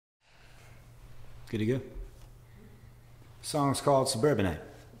Good to go. The song's called Suburbanite.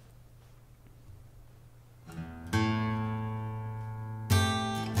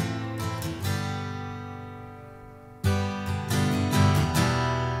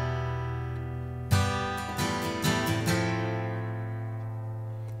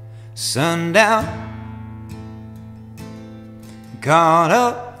 Sundown, caught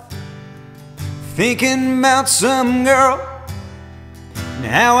up thinking about some girl and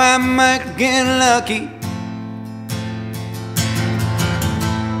how I might get lucky.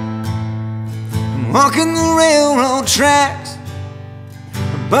 I'm walking the railroad tracks,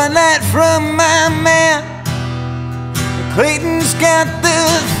 a Bud Light from my man. Clayton's got the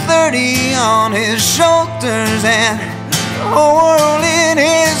 30 on his shoulders and the whole world in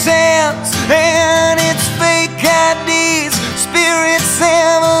his hands, and it's fake IDs, Spirit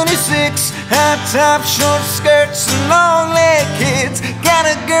 76, high top, short skirts, and long leg kids. Got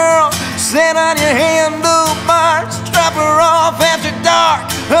a girl set on your handlebars, drop her off after dark,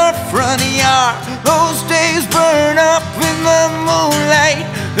 her front yard. Those days burn up in the moonlight.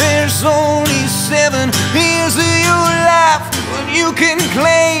 There's only 7 years of your life when you can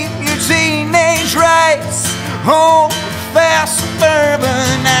claim your teenage rights. Oh, fast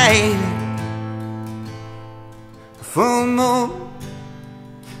suburbanite. Full moon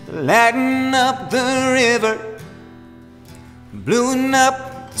lighting up the river, bluing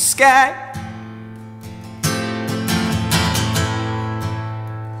up the sky.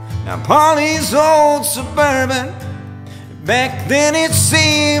 Now Pauly's old Suburban, back then it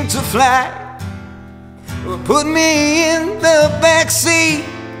seemed to fly, put me in the backseat,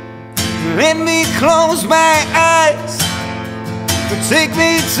 let me close my eyes. Take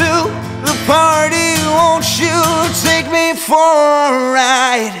me to the party, won't you take me for a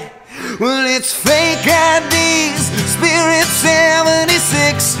ride? Well, it's fake IDs, Spirit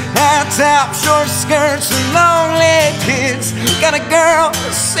 76, high top, short skirts, and long leg kids. Got a girl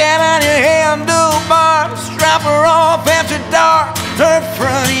sat on your handlebars, drop her off after dark, her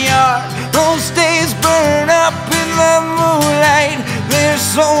front yard. Those days burn up in the moonlight.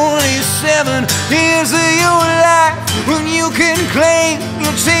 There's only 7 years of your life when you can claim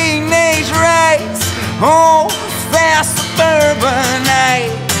your teenage rights. Oh, fast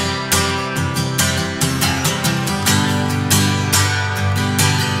suburbanite.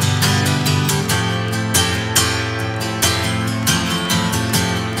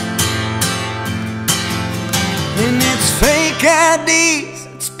 And it's fake IDs,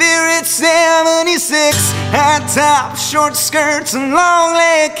 Spirit 76, high top, short skirts, and long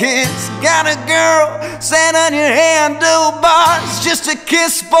leg kids. Got a girl sat on your handlebars, just a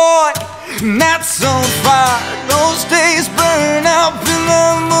kiss, boy, not so far. Those days burn up in the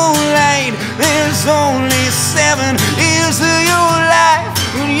moonlight. There's only 7 years of your life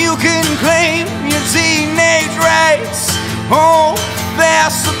when you can claim your teenage rights. Oh,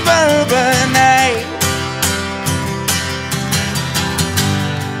 fast suburbanite.